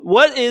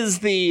what is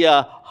the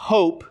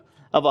hope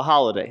of a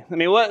holiday? I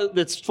mean,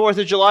 it's 4th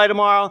of July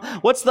tomorrow.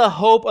 What's the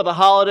hope of the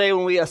holiday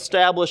when we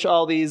establish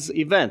all these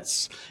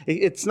events?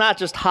 It's not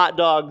just hot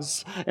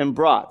dogs and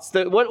brats.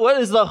 What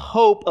is the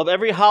hope of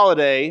every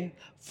holiday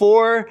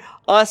for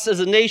us as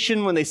a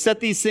nation when they set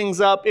these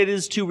things up? It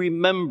is to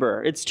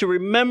remember. It's to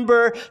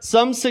remember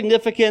some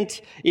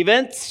significant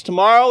events.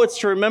 Tomorrow, it's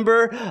to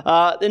remember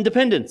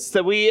independence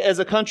that we as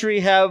a country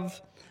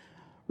have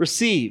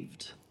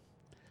received.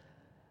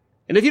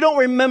 And if you don't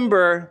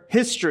remember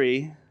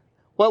history,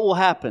 what will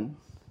happen?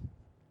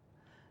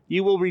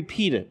 You will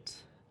repeat it.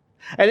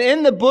 And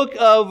in the book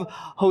of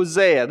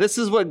Hosea, this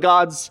is what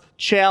God's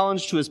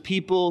challenge to his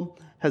people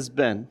has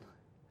been.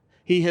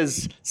 He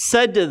has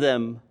said to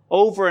them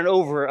over and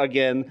over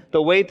again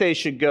the way they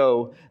should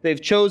go.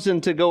 They've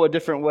chosen to go a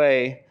different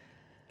way.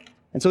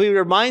 And so he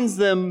reminds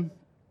them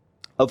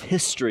of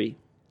history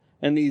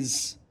in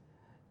these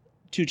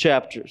 2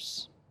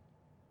 chapters.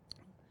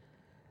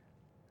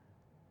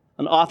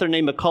 An author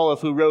named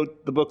McAuliffe, who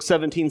wrote the book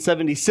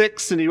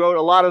 1776, and he wrote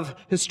a lot of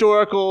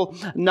historical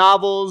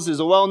novels, is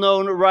a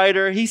well-known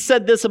writer. He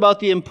said this about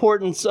the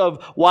importance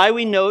of why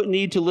we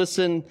need to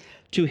listen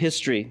to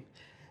history.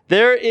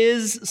 There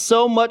is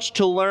so much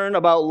to learn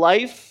about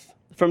life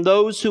from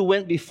those who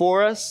went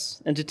before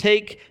us, and to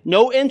take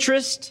no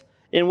interest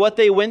in what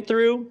they went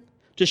through,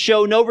 to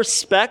show no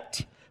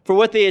respect for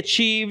what they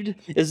achieved,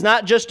 is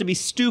not just to be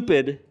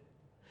stupid,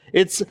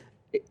 it's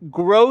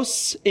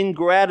gross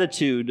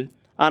ingratitude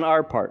on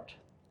our part.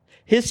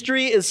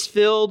 History is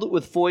filled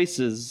with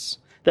voices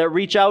that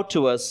reach out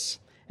to us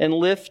and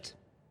lift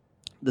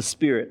the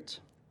spirit.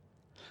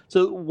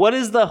 So what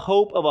is the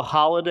hope of a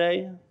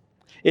holiday?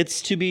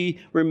 It's to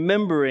be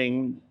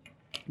remembering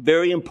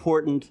very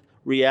important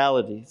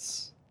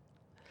realities.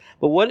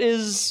 But what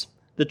is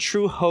the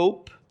true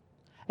hope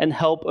and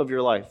help of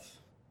your life?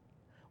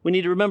 We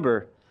need to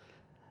remember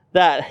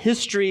that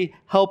history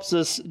helps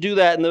us do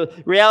that. And the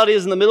reality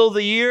is, in the middle of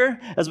the year,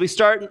 as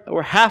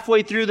we're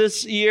halfway through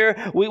this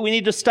year, we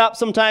need to stop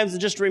sometimes and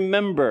just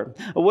remember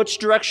which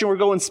direction we're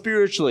going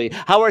spiritually.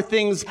 How are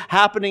things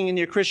happening in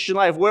your Christian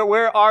life?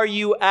 Where are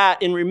you at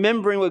in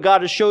remembering what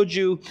God has showed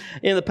you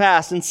in the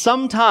past? And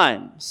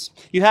sometimes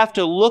you have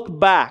to look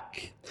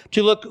back,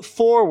 to look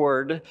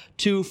forward,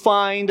 to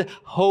find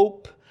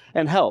hope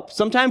and help.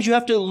 Sometimes you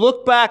have to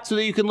look back so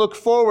that you can look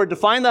forward to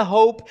find the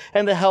hope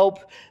and the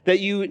help that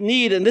you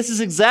need. And this is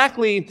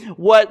exactly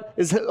what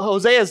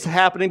Hosea is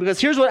happening,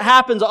 because here's what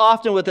happens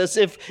often with us.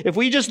 If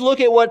we just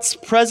look at what's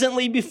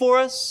presently before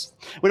us,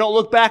 we don't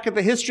look back at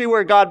the history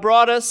where God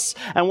brought us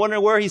and wonder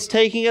where he's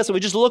taking us, and we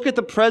just look at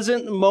the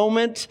present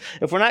moment.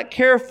 If we're not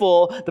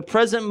careful, the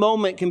present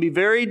moment can be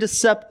very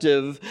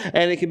deceptive,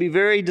 and it can be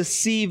very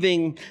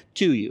deceiving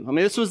to you. I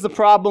mean, this was the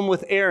problem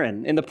with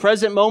Aaron. In the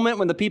present moment,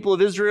 when the people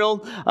of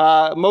Israel,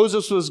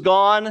 Moses was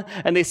gone,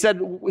 and they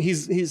said,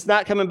 he's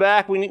not coming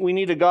back, we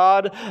need a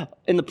God.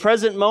 In the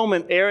present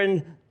moment,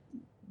 Aaron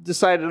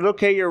decided,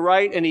 okay, you're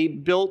right, and he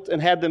built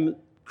and had them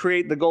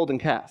create the golden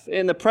calf.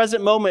 In the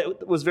present moment,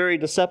 it was very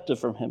deceptive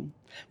from him.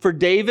 For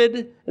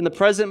David, in the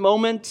present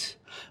moment,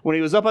 when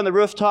he was up on the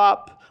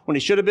rooftop, when he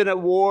should have been at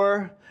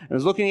war, and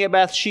was looking at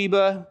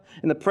Bathsheba,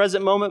 in the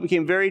present moment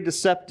became very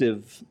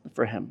deceptive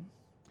for him.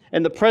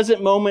 In the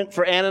present moment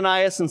for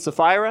Ananias and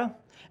Sapphira,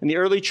 in the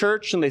early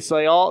church, and they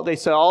saw all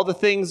the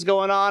things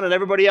going on, and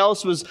everybody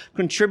else was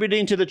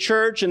contributing to the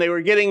church, and they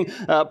were getting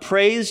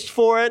praised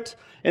for it.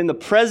 In the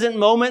present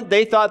moment,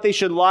 they thought they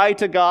should lie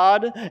to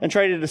God and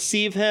try to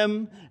deceive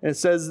him, and it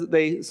says that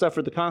they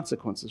suffered the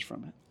consequences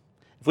from it.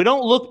 If we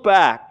don't look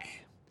back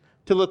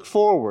to look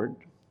forward,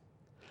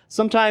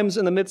 sometimes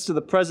in the midst of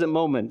the present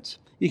moment,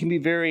 you can be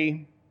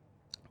very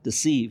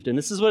deceived. And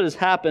this is what has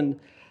happened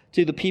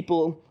to the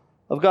people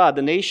of God.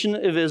 The nation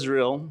of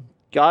Israel,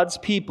 God's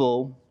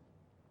people,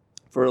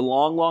 for a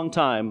long, long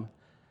time,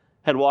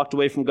 had walked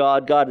away from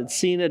God. God had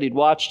seen it, he'd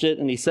watched it,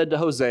 and he said to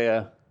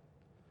Hosea,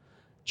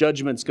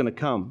 judgment's going to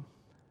come.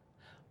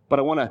 But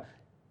I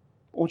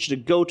want you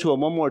to go to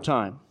him one more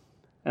time.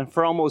 And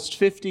for almost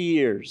 50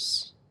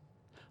 years,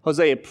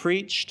 Hosea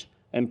preached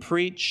and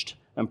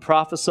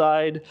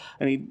prophesied,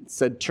 and he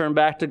said, turn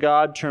back to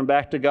God, turn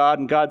back to God.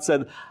 And God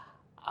said,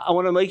 I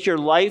want to make your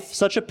life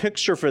such a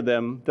picture for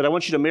them that I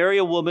want you to marry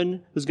a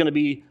woman who's going to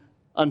be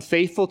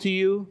unfaithful to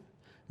you,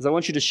 because I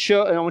want you to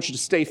show, and I want you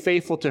to stay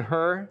faithful to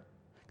her,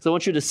 because I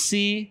want you to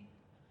see,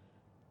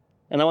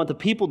 and I want the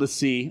people to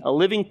see a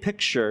living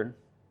picture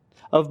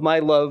of my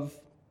love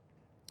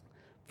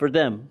for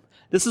them.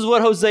 This is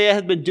what Hosea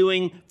had been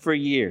doing for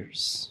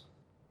years,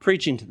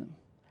 preaching to them.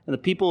 And the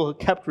people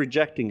kept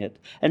rejecting it.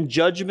 And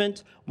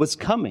judgment was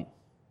coming.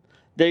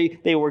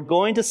 They were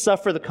going to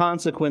suffer the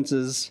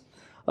consequences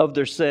of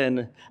their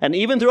sin. And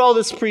even through all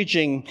this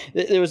preaching,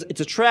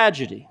 it's a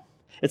tragedy.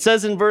 It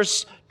says in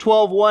verse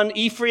 12:1,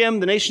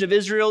 Ephraim, the nation of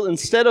Israel,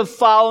 instead of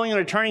following and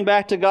returning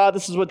back to God,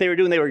 this is what they were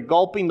doing. They were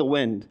gulping the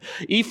wind.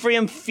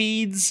 Ephraim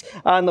feeds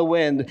on the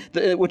wind,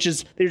 which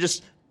is,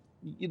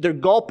 they're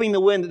gulping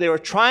the wind. They were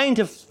trying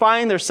to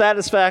find their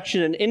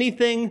satisfaction in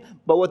anything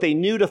but what they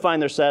knew to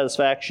find their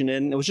satisfaction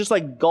in. It was just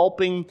like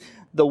gulping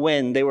the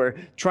wind. They were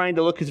trying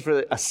to look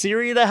for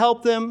Assyria to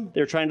help them.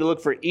 They were trying to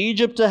look for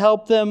Egypt to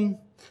help them.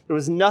 There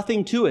was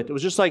nothing to it. It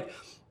was just like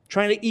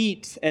trying to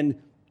eat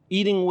and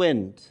eating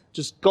wind,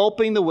 just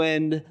gulping the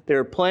wind. They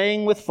were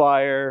playing with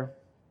fire,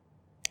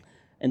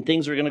 and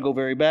things were going to go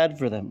very bad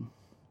for them.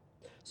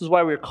 This is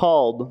why we're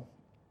called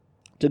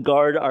to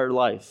guard our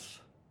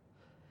life.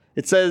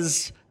 It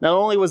says not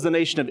only was the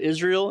nation of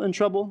Israel in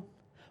trouble,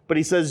 but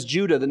he says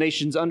Judah, the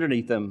nations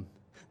underneath them,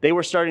 they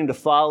were starting to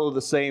follow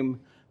the same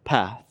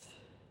path.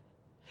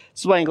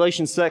 This is why in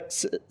Galatians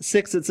 6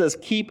 it says,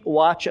 keep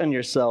watch on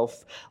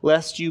yourself,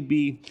 lest you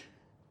be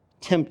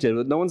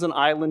tempted. No one's an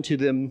island to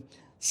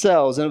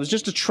themselves. And it was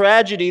just a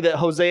tragedy that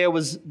Hosea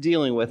was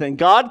dealing with. And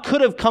God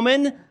could have come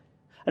in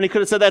and he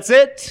could have said, that's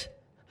it.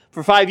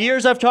 For 5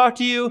 years I've talked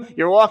to you.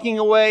 You're walking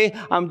away.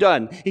 I'm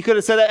done. He could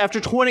have said that after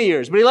 20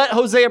 years. But he let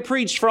Hosea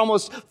preach for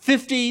almost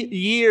 50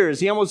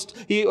 years.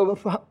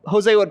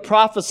 Hosea would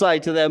prophesy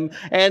to them.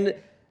 And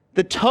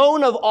the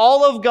tone of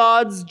all of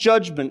God's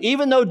judgment,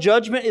 even though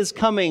judgment is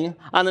coming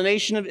on the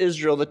nation of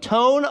Israel, the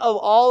tone of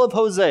all of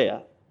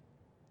Hosea,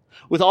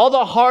 with all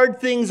the hard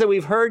things that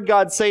we've heard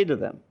God say to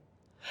them,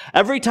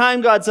 every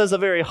time God says a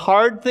very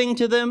hard thing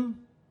to them,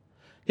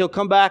 he'll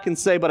come back and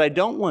say, but I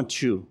don't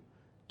want you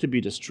to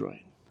be destroyed.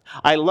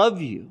 I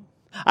love you.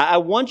 I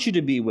want you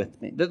to be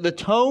with me. The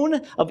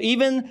tone of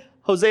even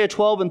Hosea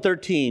 12 and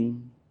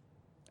 13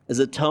 is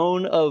a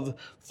tone of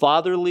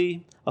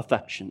fatherly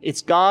affection.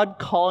 It's God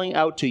calling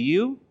out to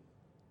you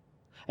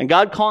and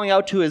God calling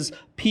out to his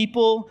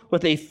people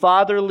with a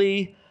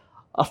fatherly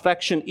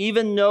affection,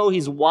 even though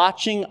he's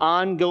watching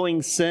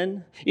ongoing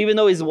sin, even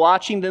though he's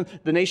watching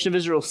the nation of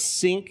Israel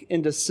sink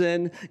into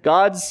sin.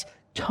 God's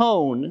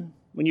tone,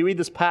 when you read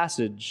this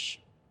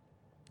passage,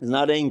 is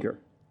not anger.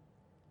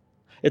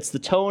 It's the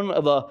tone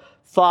of a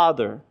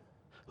father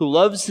who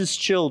loves his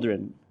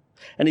children,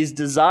 and he's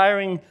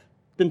desiring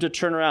them to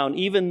turn around,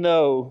 even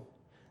though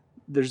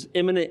there's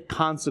imminent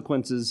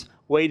consequences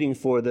waiting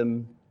for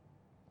them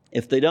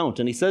if they don't.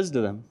 And he says to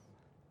them,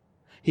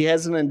 he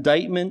has an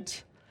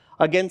indictment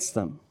against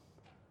them.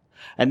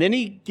 And then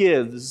he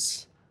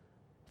gives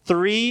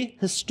 3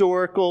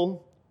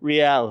 historical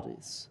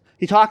realities.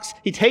 He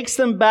takes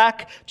them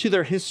back to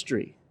their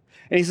history.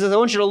 And he says, I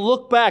want you to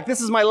look back.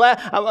 This is my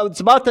it's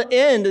about to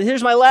end, and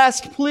here's my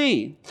last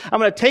plea. I'm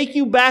going to take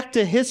you back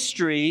to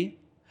history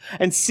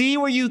and see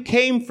where you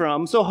came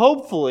from. So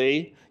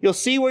hopefully you'll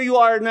see where you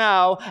are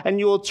now, and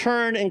you will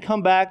turn and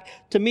come back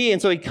to me.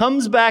 And so he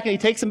comes back, and he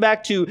takes them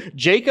back to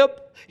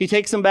Jacob. He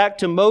takes them back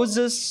to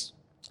Moses,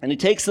 and he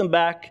takes them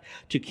back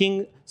to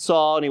King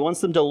Saul, and he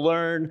wants them to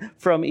learn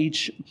from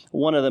each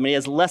one of them. And he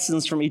has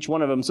lessons from each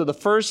one of them. So the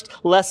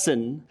first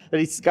lesson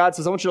that God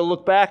says, I want you to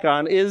look back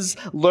on is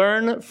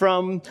learn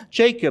from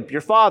Jacob,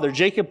 your father.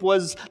 Jacob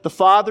was the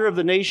father of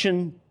the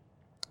nation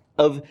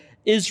of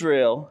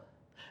Israel.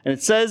 And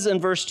it says in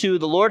verse 2,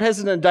 the Lord has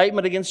an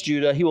indictment against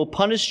Judah. He will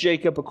punish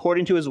Jacob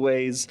according to his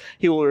ways.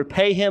 He will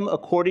repay him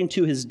according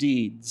to his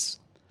deeds.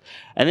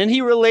 And then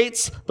he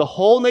relates the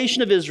whole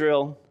nation of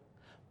Israel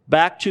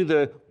back to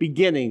the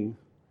beginning,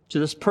 to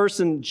this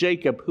person,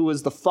 Jacob, who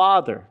was the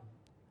father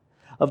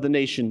of the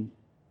nation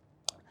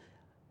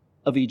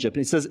of Egypt.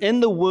 And he says, in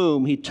the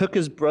womb, he took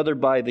his brother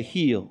by the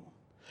heel.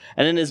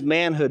 And in his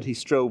manhood, he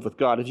strove with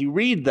God. If you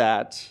read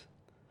that,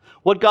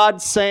 what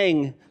God's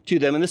saying to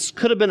them, and this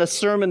could have been a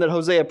sermon that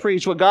Hosea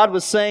preached, what God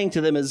was saying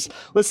to them is,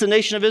 listen,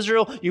 nation of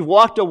Israel, you've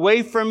walked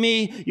away from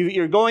me.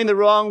 You're going the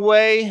wrong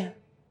way.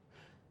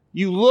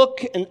 You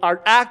look and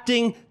are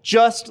acting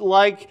just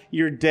like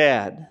your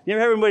dad. You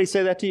ever heard anybody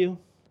say that to you?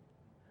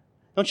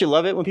 Don't you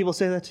love it when people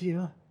say that to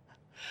you?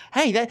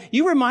 Hey,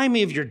 you remind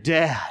me of your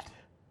dad.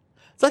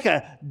 It's like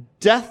a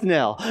death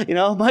knell.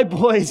 My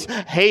boys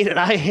hate it.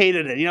 I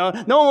hated it.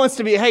 No one wants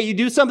to be, hey, you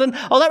do something.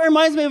 Oh, that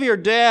reminds me of your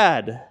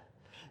dad.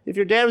 If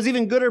your dad was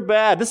even good or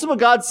bad. This is what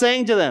God's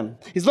saying to them.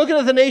 He's looking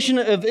at the nation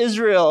of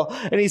Israel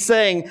and he's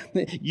saying,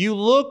 you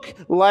look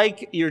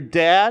like your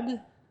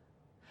dad.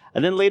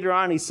 And then later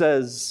on he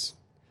says,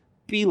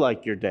 be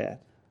like your dad.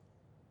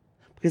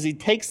 Because he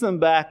takes them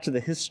back to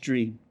the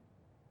history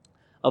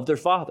of their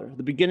father,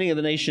 the beginning of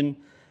the nation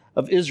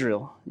of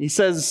Israel. He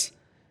says,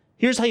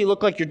 here's how you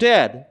look like your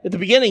dad. At the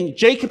beginning,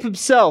 Jacob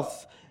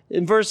himself,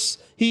 in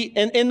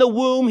the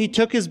womb, he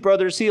took his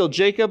brother's heel.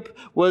 Jacob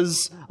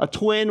was a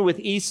twin with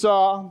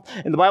Esau.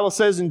 And the Bible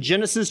says in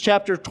Genesis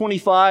chapter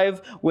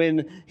 25,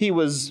 when he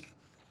was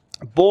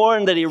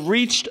born, that he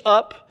reached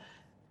up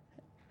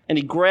and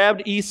he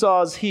grabbed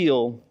Esau's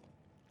heel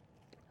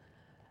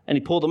and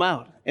he pulled him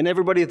out. And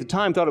everybody at the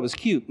time thought it was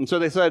cute. And so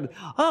they said,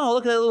 oh,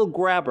 look at that little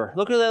grabber.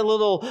 Look at that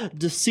little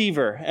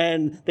deceiver.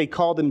 And they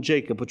called him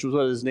Jacob, which was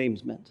what his name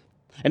meant.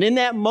 And in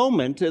that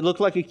moment, it looked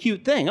like a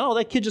cute thing. Oh,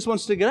 that kid just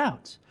wants to get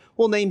out.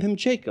 We'll name him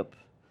Jacob,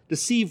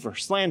 deceiver,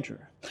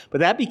 slanderer. But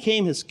that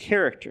became his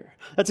character.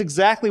 That's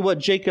exactly what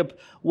Jacob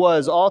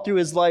was all through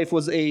his life,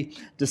 was a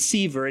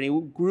deceiver. And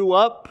he grew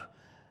up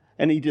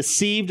and he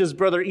deceived his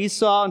brother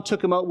Esau and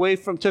took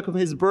him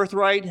his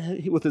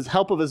birthright. With his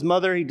help of his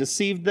mother, he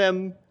deceived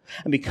them.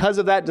 And because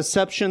of that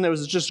deception, there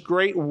was just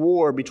great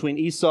war between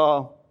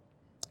Esau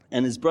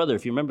and his brother,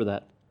 if you remember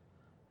that.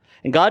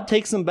 And God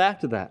takes them back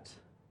to that.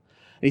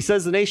 And he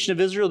says, the nation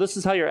of Israel, this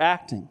is how you're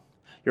acting.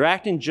 You're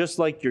acting just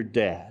like your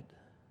dad,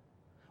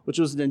 which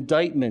was an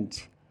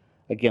indictment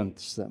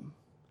against them.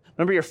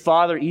 Remember your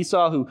father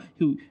Esau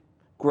who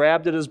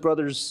grabbed at his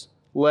brother's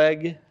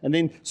leg and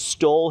then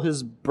stole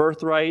his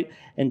birthright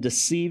and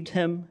deceived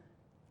him?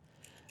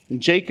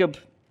 And Jacob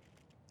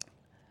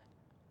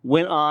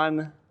went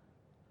on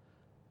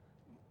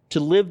to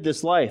live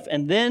this life.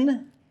 And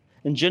then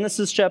in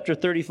Genesis chapter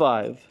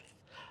 35,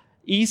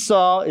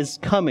 Esau is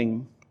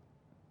coming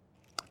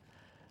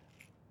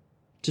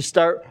to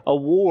start a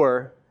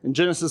war, in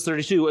Genesis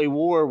 32, a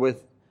war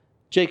with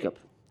Jacob.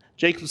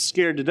 Jacob's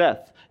scared to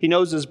death. He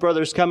knows his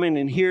brother's coming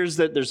and hears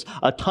that there's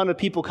a ton of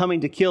people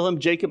coming to kill him.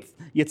 Jacob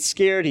gets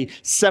scared. He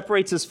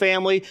separates his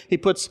family. He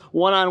puts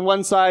one on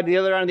one side, the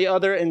other on the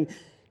other, and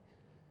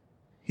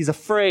he's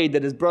afraid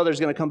that his brother's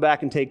going to come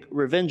back and take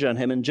revenge on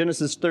him. And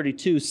Genesis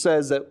 32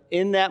 says that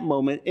in that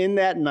moment, in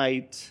that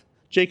night,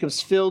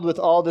 Jacob's filled with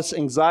all this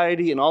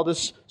anxiety and all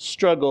this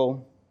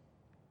struggle.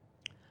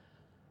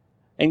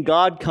 And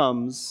God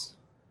comes,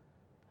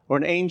 or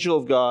an angel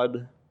of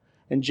God,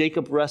 and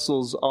Jacob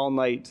wrestles all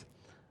night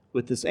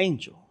with this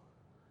angel.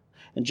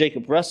 And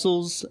Jacob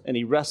wrestles, and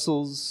he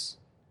wrestles.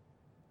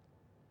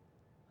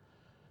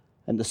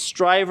 And the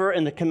striver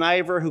and the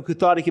conniver who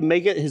thought he could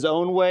make it his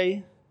own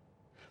way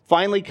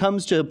finally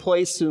comes to a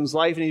place in his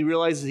life and he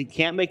realizes he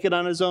can't make it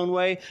on his own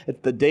way.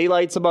 If the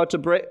daylight's about to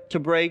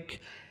break.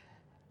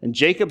 And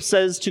Jacob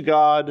says to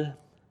God,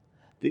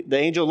 the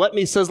angel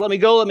says, let me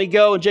go.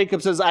 And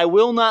Jacob says, I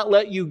will not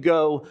let you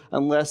go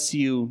unless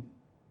you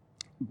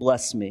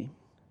bless me.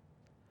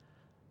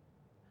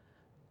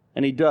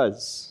 And he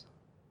does.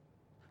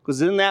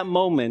 Because in that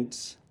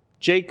moment,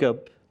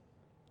 Jacob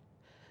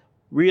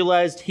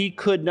realized he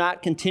could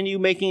not continue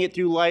making it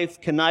through life,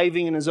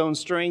 conniving in his own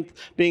strength,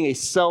 being a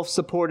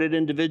self-supported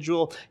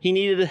individual. He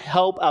needed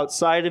help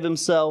outside of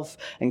himself.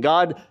 And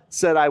God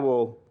said, I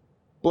will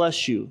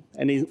bless you.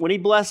 And when he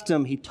blessed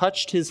him, he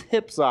touched his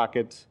hip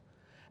socket.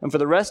 And for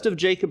the rest of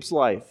Jacob's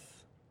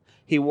life,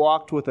 he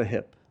walked with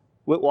a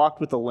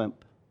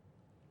limp.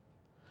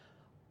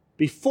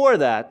 Before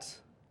that,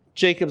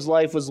 Jacob's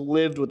life was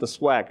lived with a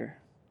swagger.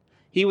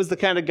 He was the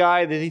kind of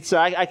guy that he'd say,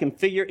 I can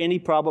figure any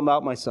problem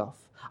out myself.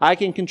 I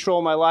can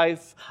control my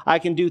life. I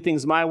can do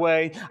things my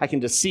way. I can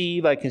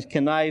deceive. I can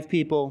connive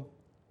people.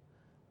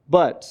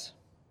 But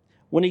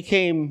when he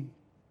came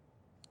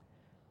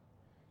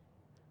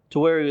to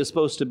where he was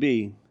supposed to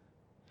be,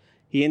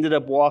 he ended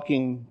up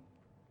walking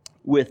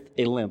with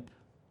a limp.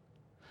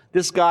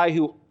 This guy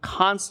who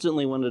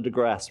constantly wanted to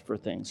grasp for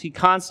things. He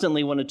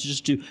constantly wanted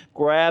to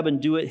grab and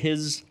do it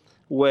his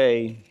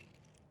way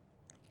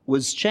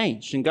was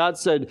changed. And God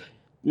said,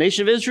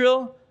 nation of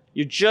Israel,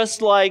 you're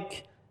just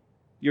like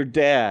your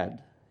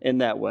dad in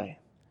that way.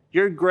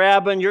 You're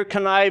grabbing, you're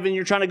conniving,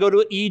 you're trying to go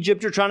to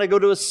Egypt, you're trying to go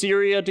to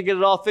Assyria to get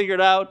it all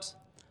figured out.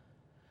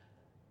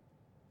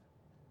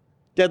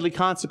 Deadly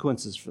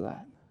consequences for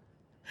that.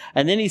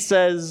 And then he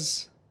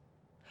says,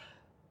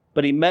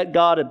 but he met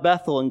God at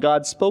Bethel and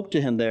God spoke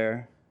to him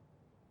there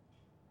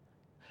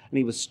and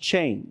he was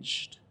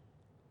changed.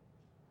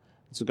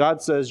 So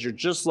God says, you're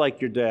just like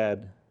your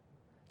dad.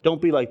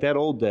 Don't be like that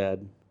old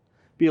dad.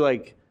 Be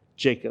like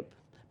Jacob.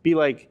 Be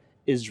like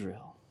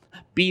Israel.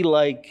 Be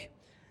like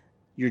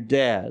your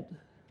dad.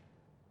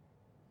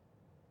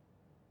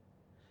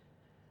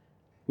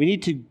 We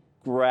need to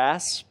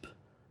grasp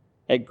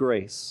at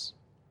grace.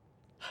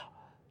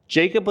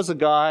 Jacob was a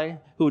guy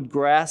who would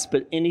grasp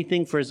at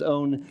anything for his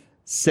own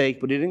sake,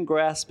 but he didn't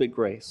grasp at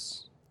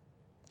grace.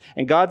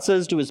 And God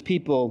says to his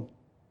people,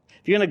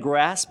 if you're going to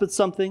grasp at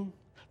something,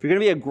 if you're going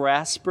to be a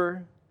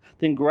grasper,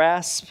 then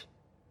grasp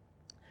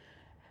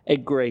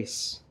at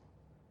grace.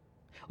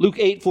 Luke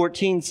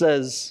 8:14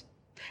 says,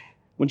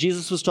 when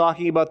Jesus was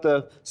talking about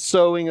the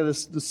sowing of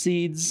the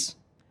seeds,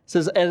 it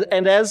says,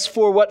 and as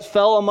for what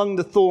fell among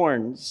the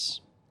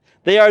thorns,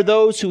 they are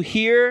those who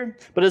hear,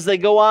 but as they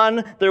go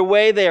on their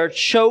way, they are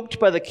choked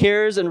by the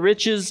cares and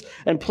riches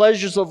and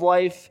pleasures of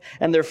life,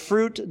 and their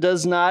fruit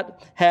does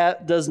not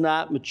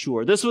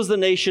mature. This was the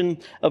nation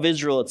of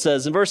Israel, it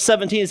says. In verse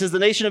 17, it says, the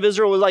nation of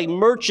Israel was like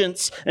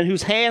merchants and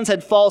whose hands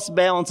had false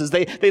balances.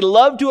 They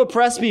loved to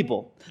oppress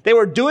people. They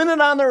were doing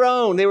it on their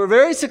own. They were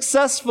very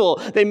successful.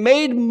 They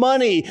made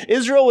money.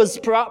 Israel was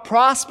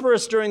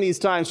prosperous during these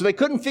times, so they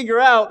couldn't figure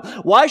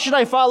out, why should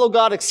I follow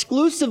God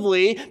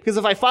exclusively? Because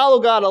if I follow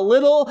God a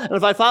little, and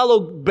if I follow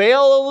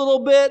Baal a little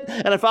bit,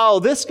 and I follow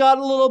this God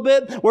a little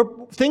bit,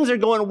 things are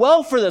going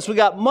well for this. We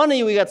got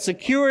money, we got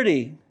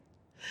security.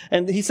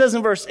 And he says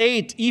in verse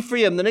 8,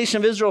 Ephraim, the nation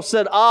of Israel,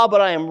 said,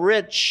 but I am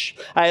rich.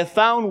 I have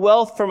found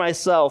wealth for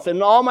myself.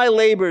 In all my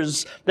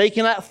labors, they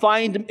cannot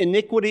find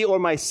iniquity or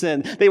my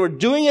sin. They were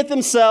doing it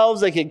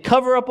themselves. They could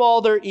cover up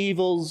all their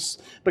evils.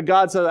 But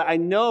God said, I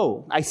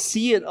know. I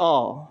see it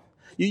all.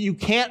 You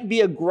can't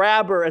be a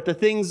grabber at the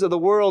things of the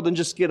world and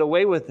just get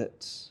away with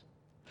it.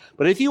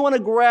 But if you want to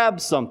grab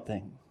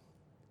something,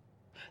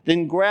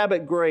 then grab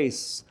at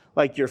grace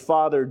like your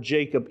father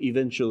Jacob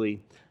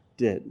eventually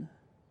did.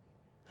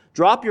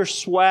 Drop your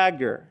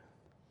swagger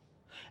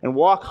and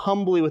walk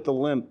humbly with a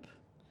limp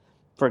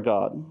for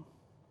God.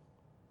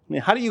 I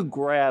mean, how do you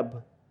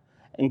grab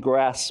and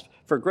grasp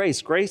for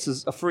grace? Grace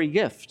is a free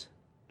gift.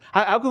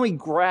 How can we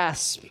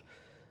grasp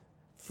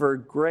for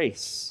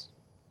grace?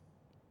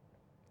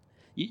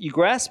 You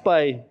grasp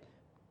by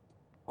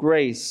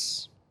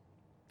grace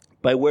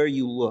by where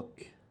you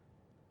look.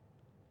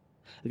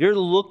 If you're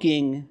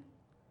looking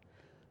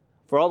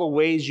for all the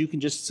ways you can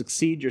just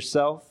succeed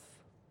yourself,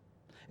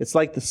 it's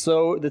like the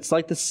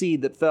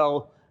seed that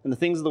fell in the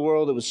things of the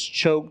world that was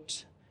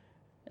choked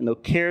in the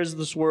cares of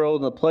this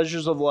world and the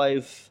pleasures of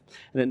life,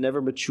 and it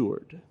never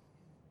matured.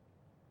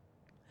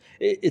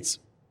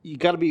 You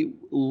got to be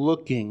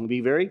looking.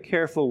 Be very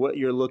careful what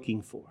you're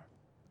looking for.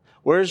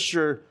 Where's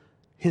your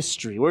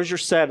history? Where's your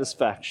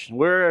satisfaction?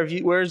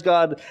 Where's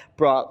God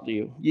brought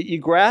you? You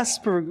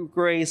grasp for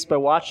grace by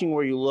watching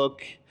where you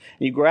look.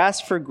 And you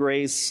grasp for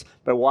grace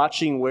by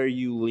watching where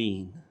you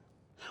lean.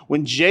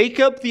 When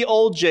Jacob, the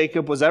old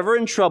Jacob, was ever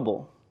in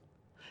trouble,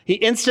 he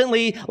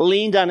instantly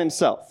leaned on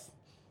himself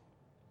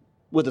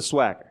with a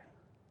swagger.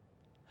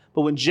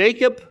 But when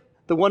Jacob,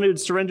 the one who had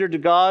surrendered to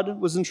God,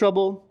 was in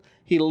trouble,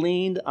 he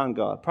leaned on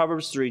God.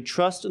 Proverbs 3,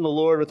 trust in the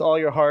Lord with all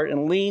your heart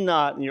and lean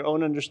not in your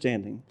own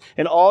understanding.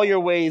 In all your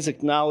ways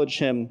acknowledge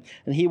him,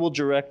 and he will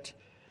direct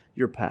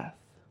your path.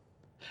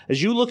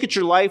 As you look at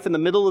your life in the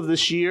middle of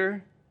this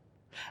year,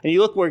 and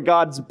you look where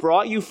God's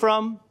brought you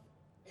from,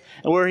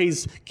 and where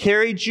he's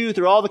carried you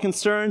through all the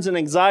concerns and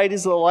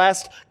anxieties of the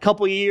last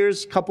couple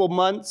years, couple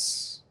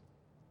months,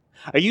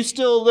 are you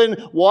still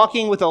then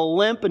walking with a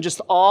limp and just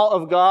awe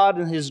of God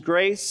and his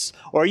grace?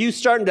 Or are you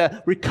starting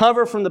to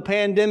recover from the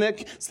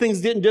pandemic?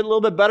 Things did a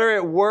little bit better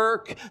at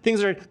work.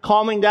 Things are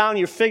calming down.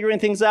 You're figuring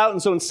things out.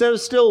 And so instead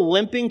of still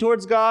limping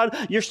towards God,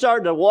 you're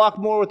starting to walk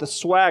more with a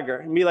swagger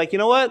and be like, you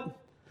know what?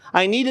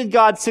 I needed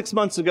God 6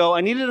 months ago. I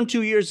needed him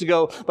 2 years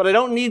ago, but I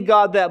don't need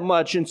God that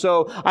much. And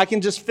so I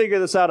can just figure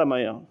this out on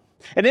my own.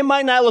 And it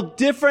might not look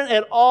different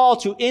at all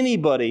to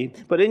anybody,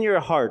 but in your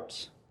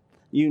heart,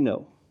 you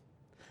know.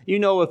 You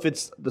know if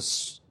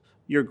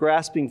you're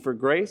grasping for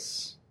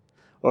grace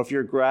or if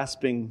you're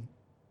grasping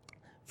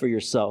for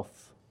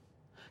yourself.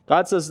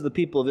 God says to the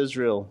people of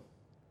Israel,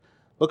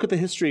 look at the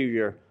history of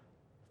your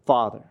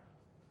father.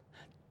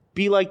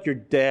 Be like your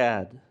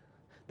dad,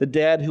 the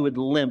dad who would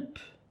limp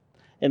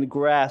and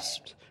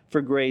grasped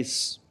for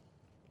grace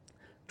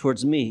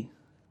towards me.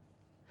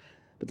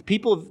 But the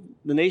people of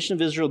the nation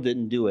of Israel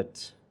didn't do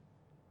it.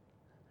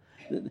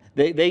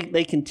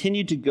 They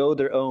continued to go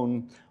their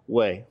own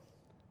way.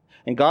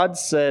 And God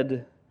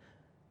said,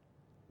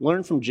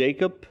 learn from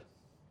Jacob,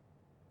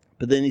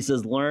 but then he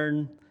says,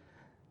 learn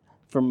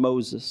from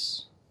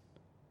Moses.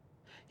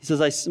 He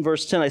says,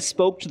 verse 10, I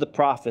spoke to the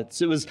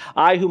prophets. It was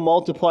I who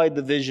multiplied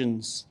the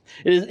visions.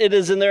 It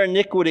is in their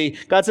iniquity.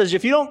 God says,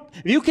 if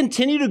you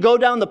continue to go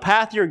down the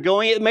path you're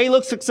going, it may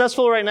look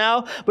successful right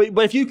now, but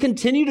if you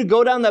continue to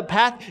go down that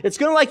path, it's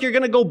going to like you're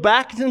going to go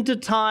back into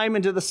time,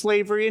 into the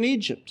slavery in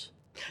Egypt.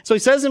 So he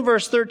says in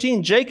verse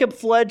 13, Jacob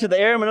fled to the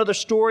Aram, another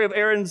story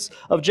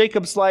of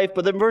Jacob's life.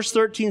 But then verse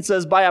 13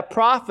 says, by a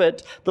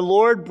prophet, the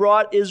Lord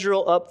brought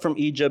Israel up from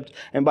Egypt,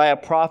 and by a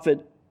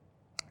prophet,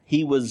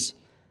 he was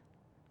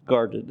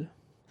guarded.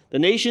 The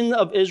nation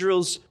of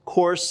Israel's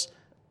course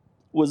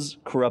was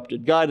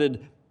corrupted. God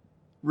had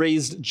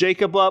raised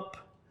Jacob up.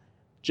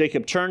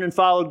 Jacob turned and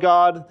followed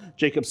God.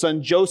 Jacob's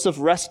son Joseph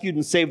rescued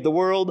and saved the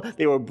world.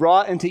 They were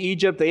brought into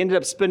Egypt. They ended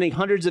up spending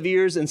hundreds of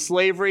years in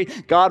slavery.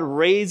 God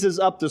raises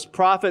up this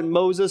prophet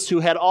Moses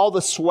who had all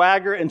the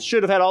swagger and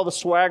should have had all the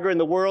swagger in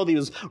the world. He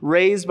was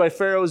raised by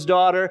Pharaoh's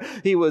daughter.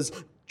 He was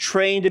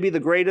trained to be the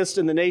greatest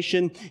in the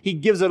nation. He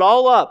gives it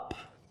all up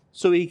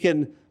so he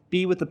can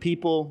be with the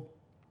people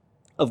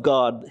of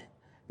God.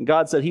 And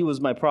God said he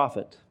was my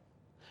prophet.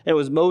 And it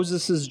was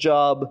Moses'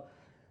 job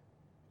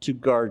to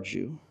guard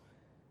you.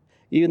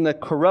 Even the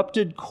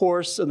corrupted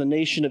course of the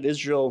nation of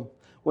Israel,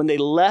 when they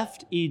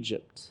left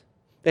Egypt,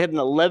 they had an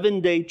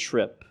 11-day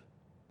trip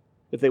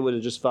if they would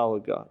have just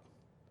followed God.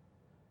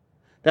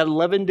 That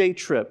 11-day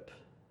trip,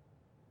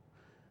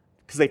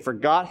 because they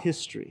forgot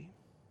history,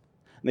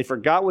 and they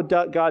forgot what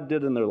God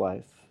did in their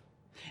life,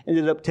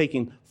 ended up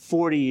taking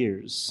 40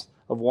 years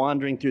of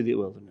wandering through the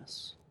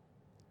wilderness.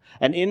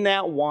 And in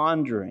that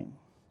wandering,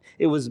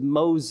 it was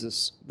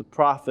Moses, the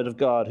prophet of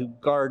God, who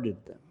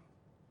guarded them,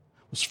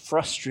 was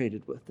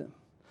frustrated with them,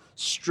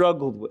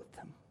 struggled with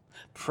them,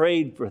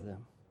 prayed for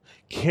them,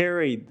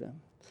 carried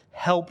them,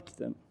 helped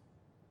them.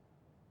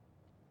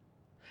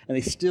 And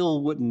they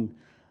still wouldn't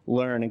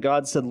learn. And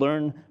God said,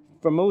 learn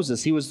from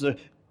Moses. He was the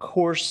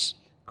course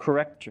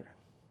corrector.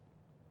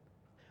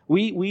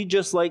 We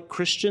just like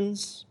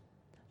Christians,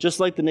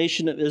 just like the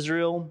nation of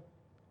Israel,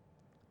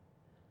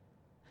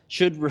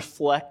 should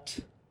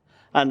reflect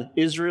on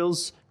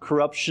Israel's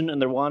corruption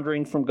and their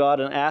wandering from God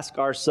and ask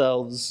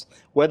ourselves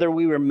whether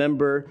we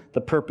remember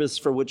the purpose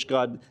for which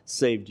God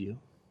saved you.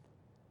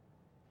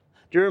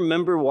 Do you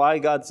remember why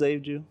God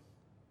saved you?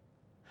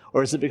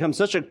 Or has it become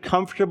such a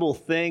comfortable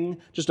thing,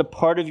 just a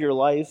part of your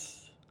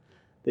life,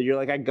 that you're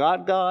like, I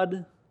got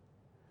God,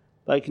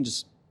 but I can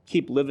just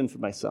keep living for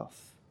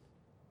myself.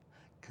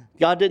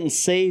 God didn't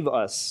save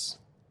us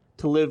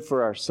to live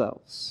for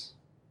ourselves.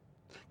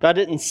 God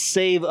didn't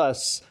save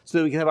us so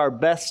that we can have our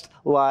best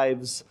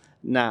lives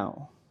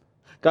now.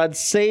 God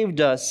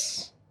saved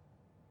us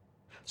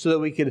so that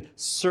we could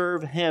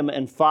serve him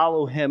and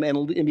follow him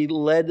and be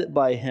led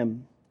by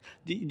him.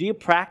 Do you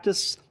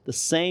practice the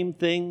same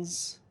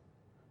things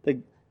that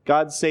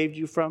God saved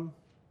you from?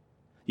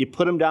 You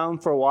put them down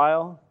for a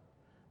while,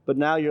 but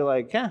now you're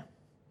like, a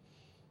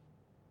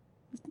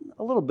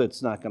little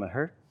bit's not going to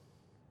hurt.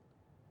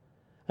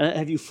 And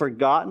have you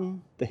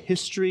forgotten the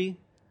history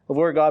of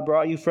where God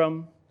brought you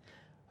from?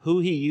 Who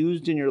he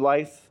used in your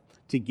life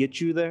to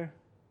get you there?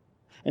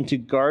 And to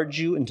guard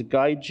you and to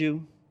guide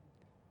you?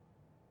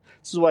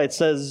 This is why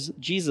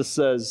Jesus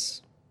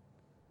says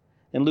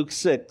in Luke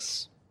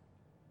 6,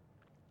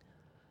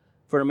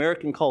 for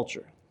American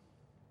culture,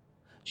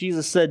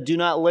 Jesus said, do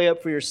not lay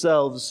up for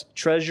yourselves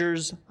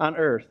treasures on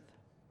earth,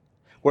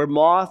 where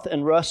moth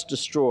and rust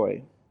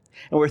destroy,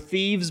 and where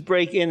thieves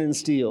break in and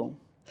steal.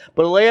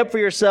 But lay up for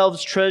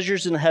yourselves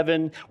treasures in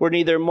heaven, where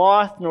neither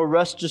moth nor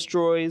rust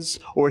destroys,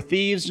 or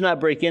thieves do not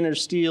break in or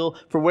steal.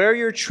 For where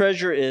your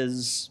treasure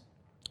is,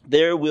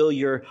 there will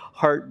your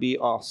heart be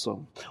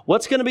also.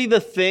 What's going to be the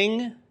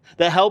thing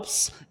that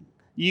helps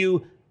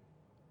you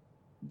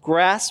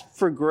grasp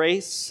for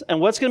grace? And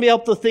what's going to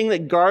be the thing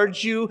that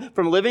guards you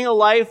from living a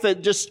life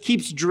that just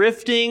keeps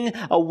drifting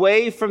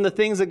away from the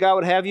things that God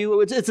would have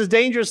you? It's a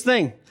dangerous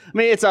thing. I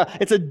mean, it's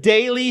a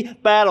daily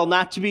battle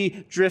not to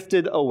be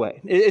drifted away.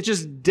 It's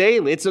just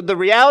daily. It's the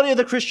reality of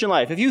the Christian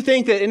life. If you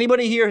think that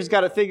anybody here has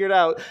got it figured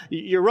out,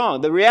 you're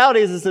wrong. The reality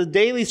is it's a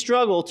daily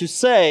struggle to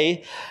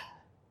say,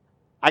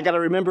 I got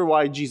to remember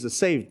why Jesus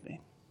saved me.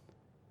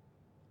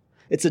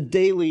 It's a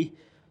daily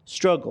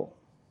struggle.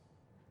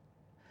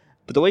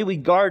 But the way we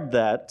guard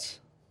that,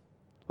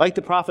 like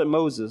the prophet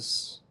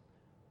Moses,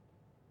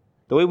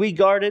 the way we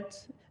guard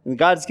it, and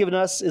God's given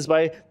us, is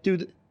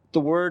through the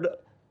word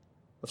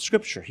of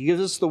Scripture. He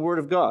gives us the word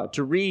of God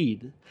to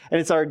read. And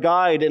it's our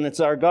guide and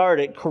it's our guard.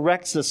 It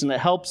corrects us and it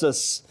helps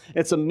us.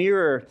 It's a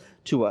mirror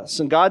to us.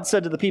 And God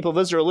said to the people of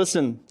Israel,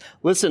 listen,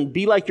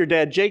 be like your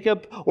dad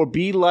Jacob, or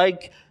be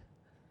like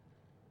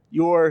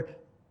your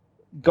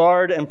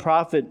guard and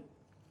prophet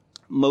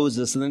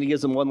Moses. And then he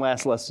gives them one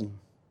last lesson,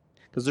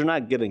 because they're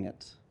not getting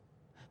it.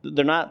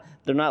 They're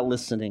not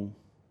listening.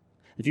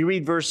 If you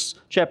read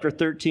chapter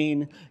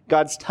 13,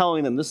 God's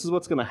telling them this is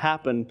what's going to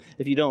happen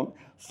if you don't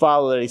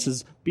follow that. He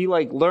says,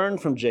 learn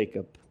from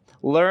Jacob,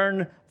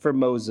 learn from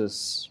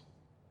Moses.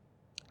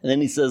 And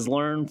then he says,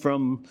 learn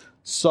from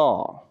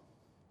Saul.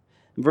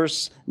 In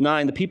verse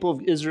 9, the people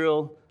of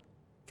Israel,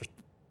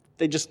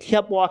 they just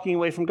kept walking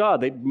away from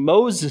God.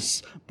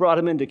 Moses brought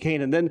them into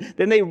Canaan.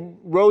 Then they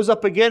rose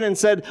up again and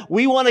said,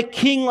 we want a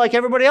king like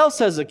everybody else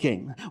has a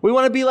king. We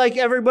want to be like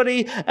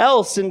everybody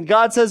else. And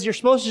God says, you're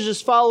supposed to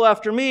just follow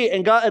after me.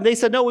 And they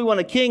said, no, we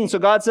want a king. So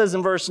God says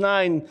in verse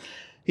 9,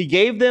 he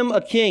gave them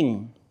a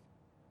king.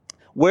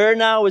 Where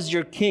now is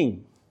your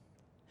king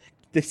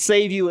to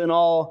save you in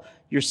all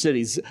your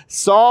cities?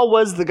 Saul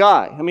was the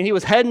guy. I mean, he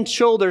was head and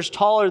shoulders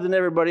taller than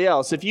everybody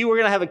else. If you were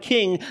going to have a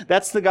king,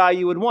 that's the guy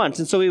you would want.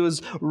 And so he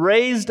was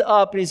raised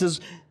up, and he says,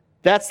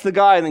 that's the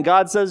guy. And then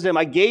God says to him,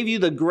 I gave you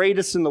the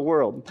greatest in the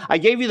world. I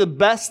gave you the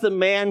best that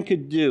man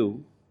could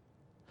do.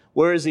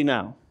 Where is he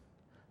now?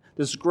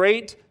 This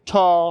great,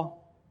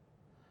 tall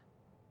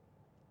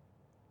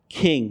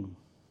king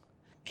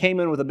came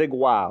in with a big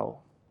wow.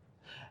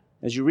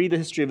 As you read the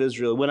history of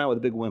Israel, he went out with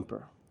a big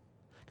whimper,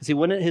 because he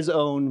went at his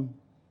own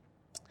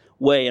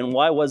way. And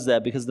why was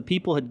that? Because the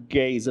people had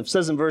gazed. It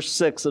says in verse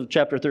 6 of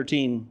chapter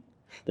 13,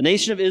 the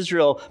nation of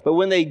Israel, but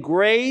when they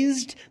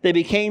grazed, they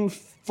became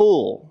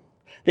full.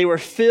 They were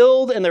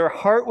filled and their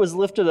heart was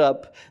lifted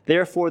up.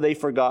 Therefore, they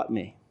forgot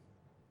me.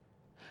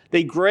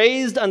 They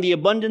grazed on the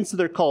abundance of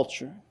their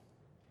culture.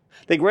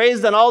 They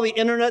grazed on all the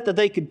internet that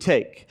they could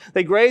take.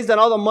 They grazed on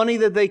all the money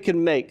that they could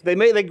make.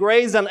 They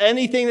grazed on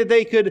anything that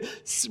they could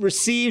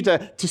receive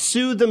to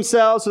soothe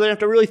themselves, so they don't have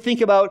to really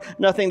think about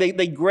nothing.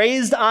 They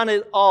grazed on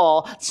it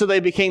all, so they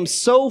became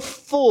so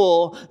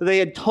full that they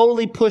had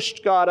totally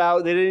pushed God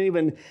out. They didn't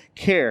even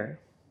care.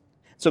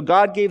 So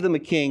God gave them a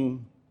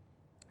king.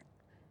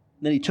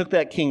 Then he took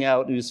that king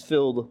out, and he was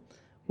filled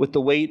with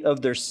the weight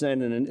of their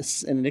sin, and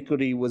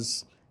iniquity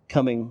was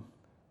coming.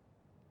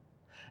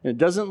 And it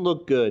doesn't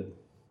look good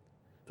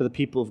for the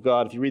people of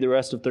God if you read the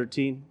rest of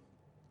 13.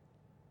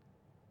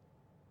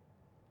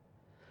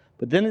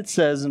 But then it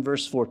says in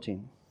verse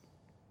 14,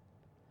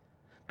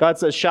 God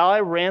says, shall I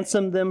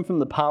ransom them from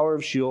the power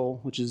of Sheol,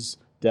 which is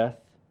death?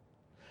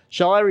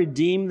 Shall I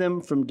redeem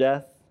them from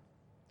death?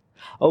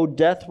 O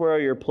death, where are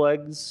your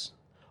plagues?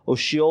 O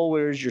Sheol,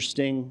 where is your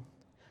sting?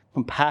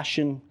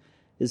 Compassion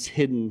is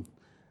hidden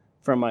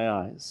from my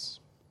eyes.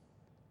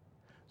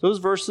 Those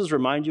verses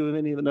remind you of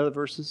any of the other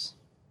verses?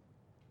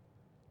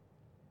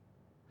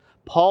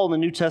 Paul in the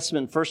New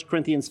Testament, 1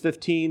 Corinthians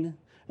 15,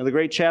 in the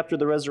great chapter of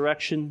the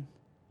resurrection,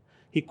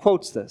 he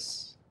quotes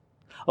this.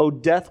 O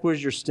death,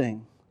 where's your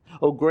sting?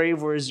 O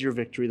grave, where is your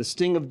victory? The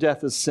sting of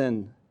death is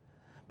sin,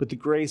 but the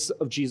grace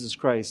of Jesus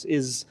Christ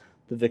is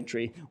the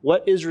victory.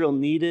 What Israel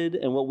needed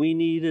and what we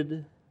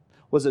needed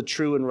was a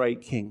true and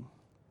right king,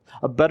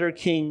 a better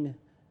king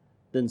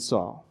than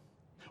Saul.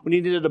 We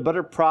needed a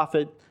better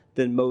prophet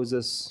than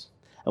Moses,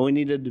 and we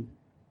needed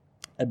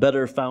a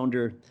better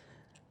founder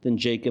than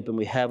Jacob, and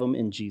we have him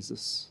in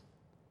Jesus.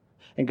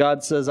 And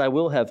God says, I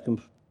will have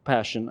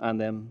compassion on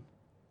them.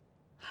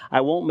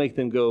 I won't make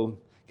them go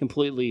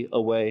completely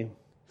away.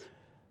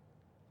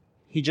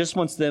 He just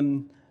wants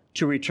them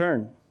to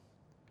return.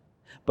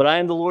 But I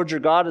am the Lord your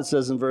God, it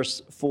says in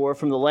verse 4,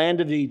 from the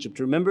land of Egypt.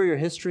 Remember your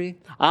history?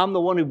 I'm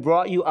the one who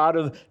brought you out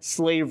of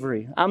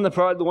slavery. I'm the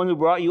one who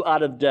brought you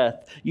out of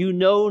death. You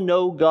know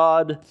no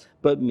God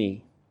but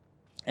me.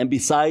 And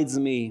besides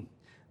me,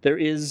 there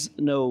is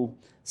no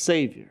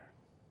Savior.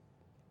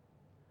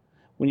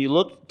 When you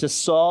look to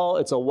Saul,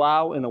 it's a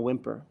wow and a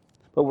whimper.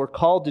 What we're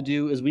called to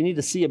do is we need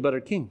to see a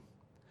better king.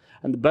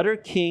 And the better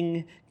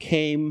king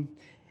came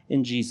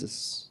in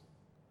Jesus.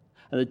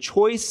 And the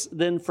choice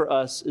then for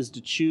us is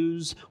to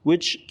choose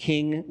which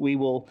king we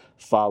will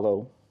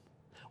follow.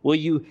 Will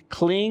you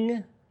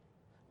cling?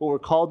 What we're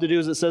called to do,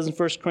 as it says in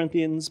 1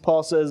 Corinthians,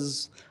 Paul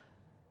says,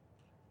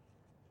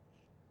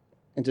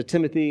 and to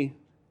Timothy,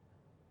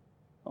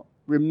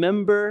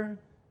 remember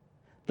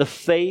the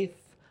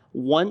faith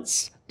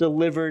once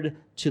delivered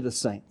to the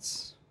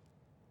saints.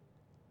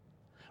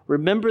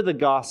 Remember the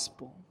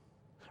gospel.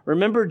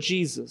 Remember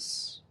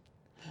Jesus.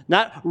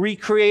 Not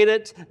recreate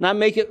it, not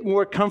make it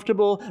more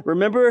comfortable.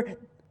 Remember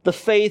the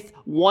faith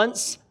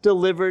once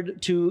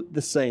delivered to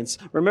the saints.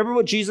 Remember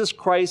what Jesus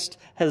Christ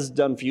has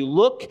done for you.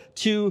 Look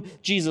to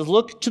Jesus.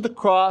 Look to the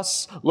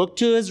cross. Look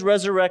to his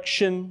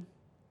resurrection.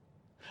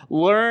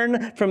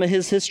 Learn from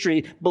his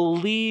history.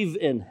 Believe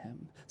in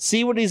him.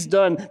 See what he's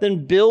done.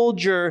 Then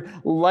build your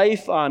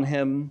life on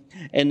him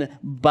and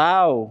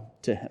bow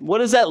to him. What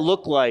does that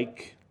look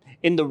like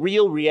in the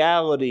real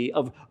reality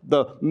of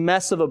the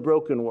mess of a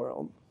broken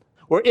world?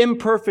 We're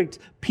imperfect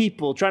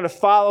people trying to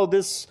follow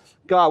this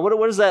God. What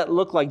does that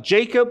look like?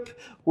 Jacob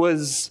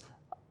was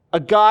a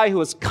guy who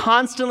was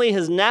constantly,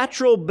 his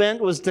natural bent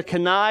was to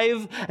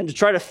connive and to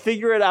try to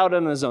figure it out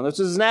on his own. This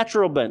was his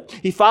natural bent.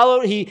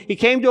 He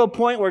came to a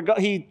point where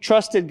he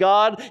trusted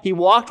God. He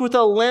walked with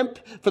a limp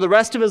for the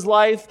rest of his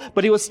life,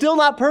 but he was still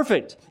not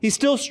perfect. He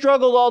still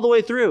struggled all the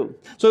way through.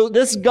 So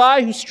this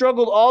guy who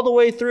struggled all the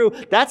way through,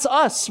 that's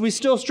us. We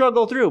still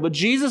struggle through, but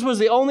Jesus was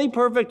the only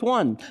perfect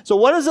one. So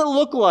what does it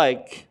look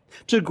like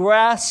to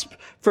grasp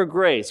for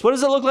grace? What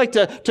does it look like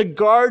to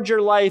guard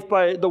your life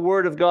by the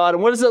word of God?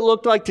 And what does it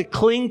look like to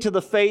cling to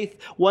the faith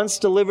once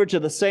delivered to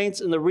the saints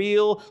in the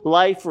real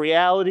life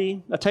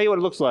reality? I'll tell you what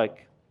it looks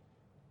like.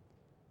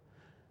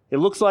 It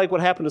looks like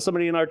what happened to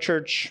somebody in our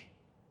church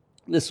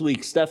this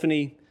week.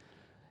 Stephanie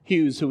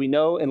Hughes, who we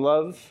know and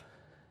love,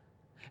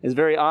 is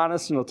very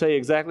honest and will tell you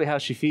exactly how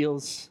she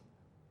feels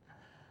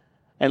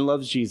and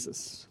loves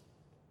Jesus.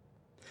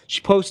 She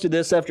posted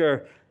this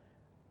after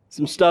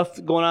some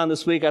stuff going on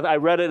this week. I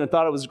read it and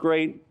thought it was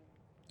great.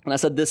 And I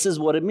said, this is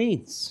what it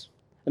means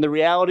in the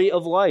reality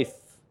of life,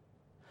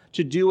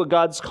 to do what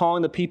God's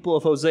calling the people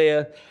of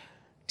Hosea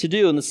to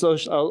do. And so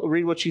I'll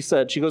read what she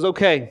said. She goes,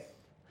 okay,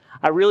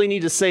 I really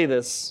need to say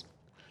this.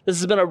 This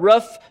has been a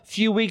rough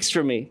few weeks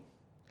for me.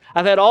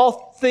 I've had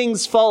all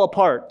things fall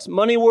apart,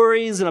 money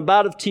worries and a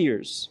bout of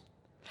tears.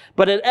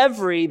 But at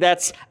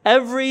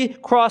every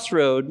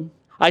crossroad,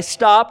 I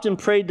stopped and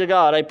prayed to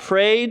God. I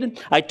prayed,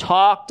 I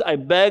talked, I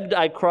begged,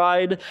 I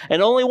cried,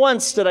 and only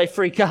once did I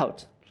freak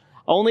out.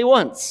 Only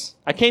once.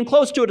 I came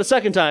close to it a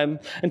second time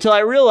until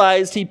I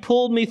realized he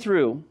pulled me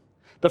through.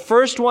 The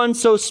first one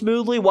so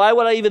smoothly, why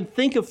would I even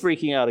think of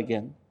freaking out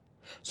again?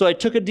 So I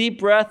took a deep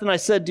breath and I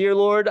said, Dear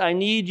Lord, I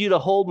need you to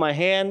hold my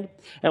hand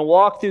and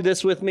walk through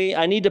this with me.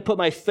 I need to put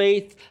my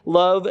faith,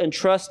 love, and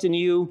trust in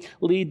you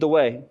lead the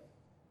way.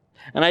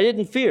 And I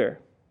didn't fear.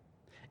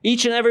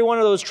 Each and every one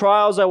of those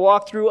trials I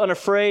walked through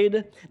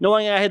unafraid,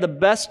 knowing I had the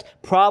best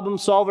problem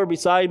solver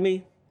beside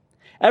me.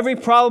 Every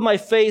problem I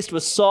faced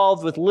was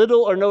solved with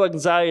little or no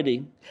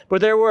anxiety, but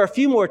there were a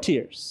few more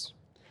tears,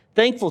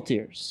 thankful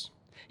tears.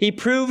 He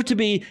proved to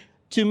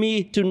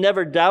me to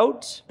never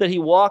doubt that he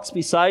walks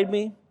beside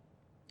me,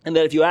 and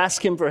that if you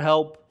ask him for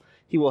help,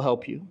 he will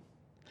help you.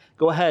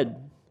 Go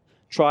ahead,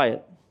 try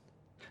it.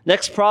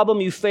 Next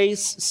problem you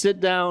face, sit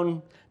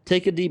down,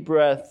 take a deep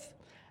breath,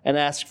 and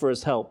ask for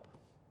his help.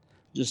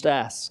 Just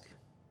ask.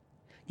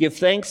 Give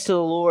thanks to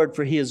the Lord,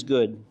 for he is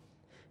good.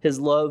 His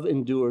love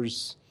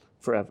endures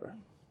forever.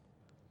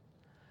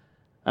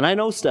 And I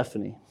know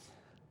Stephanie.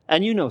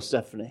 And you know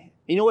Stephanie.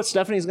 You know what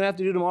Stephanie's going to have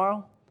to do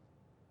tomorrow?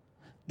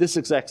 This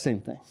exact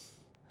same thing.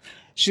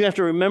 She's going to have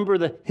to remember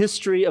the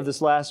history of this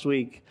last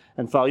week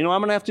and follow. You know what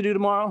I'm going to have to do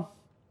tomorrow?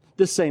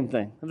 This same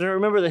thing. I'm going to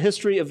remember the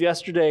history of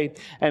yesterday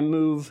and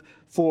move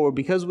forward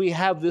because we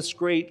have this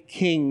great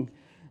King,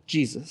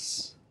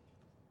 Jesus.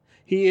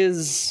 He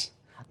is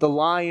the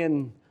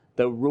lion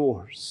that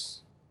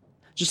roars.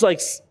 Just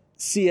like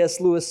C.S.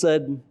 Lewis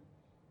said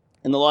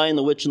in The Lion,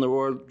 the Witch, and the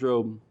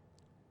Wardrobe,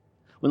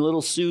 when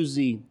little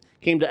Susie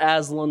came to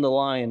Aslan the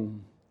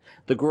lion,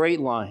 the great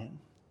lion,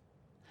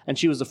 And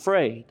she was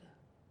afraid.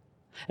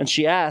 And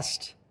she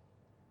asked,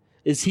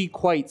 "Is he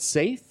quite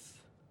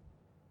safe?"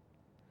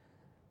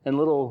 And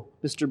little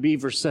Mr.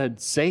 Beaver said,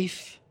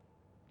 "Safe?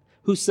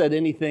 Who said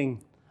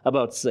anything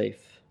about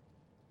safe?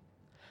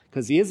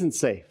 Because he isn't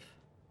safe.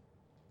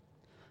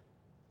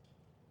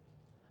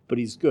 But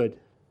he's good."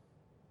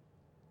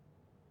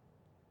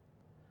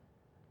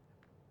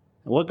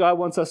 And what God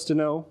wants us to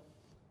know,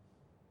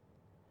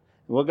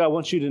 and what God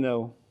wants you to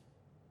know,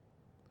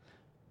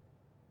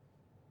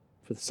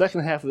 for the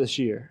second half of this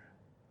year,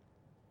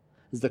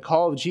 is the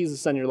call of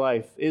Jesus on your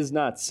life is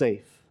not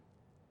safe.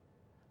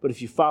 But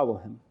if you follow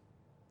him,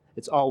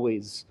 it's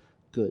always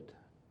good.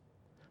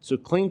 So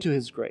cling to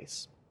his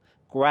grace.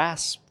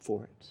 Grasp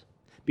for it.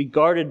 Be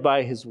guarded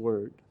by his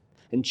word.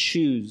 And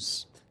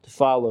choose to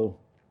follow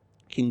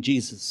King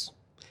Jesus.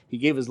 He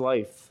gave his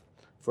life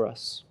for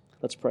us.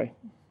 Let's pray.